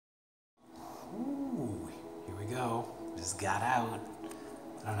just got out.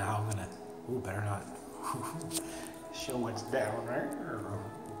 I don't know how I'm gonna. Ooh, better not show what's down there.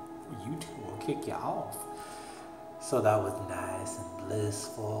 YouTube will kick you off. So that was nice and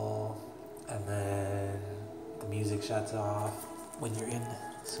blissful. And then the music shuts off when you're in.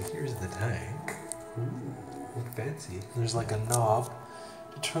 So here's the tank. Ooh, fancy. There's like a knob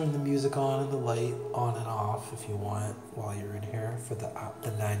to turn the music on and the light on and off if you want while you're in here for the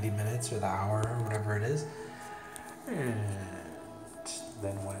 90 minutes or the hour or whatever it is. And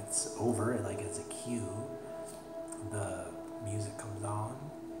then when it's over, like it's a cue, the music comes on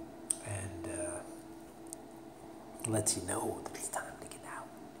and lets you know that it's time to get out,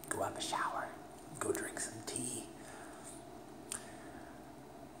 go have a shower, go drink some tea.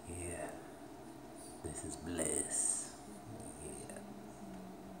 Yeah, this is bliss. Yeah.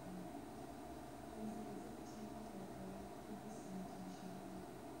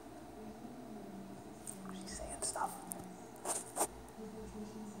 She's saying stuff.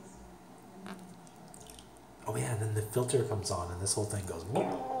 Oh yeah, and then the filter comes on and this whole thing goes.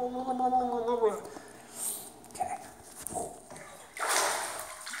 Okay.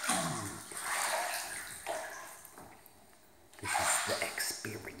 This is the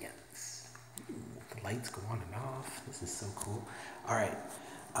experience. Ooh, the lights go on and off. This is so cool. All right,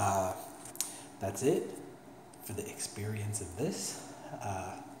 that's it for the experience of this.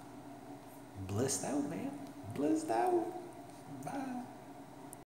 Blissed out, man. Blissed out. Bye.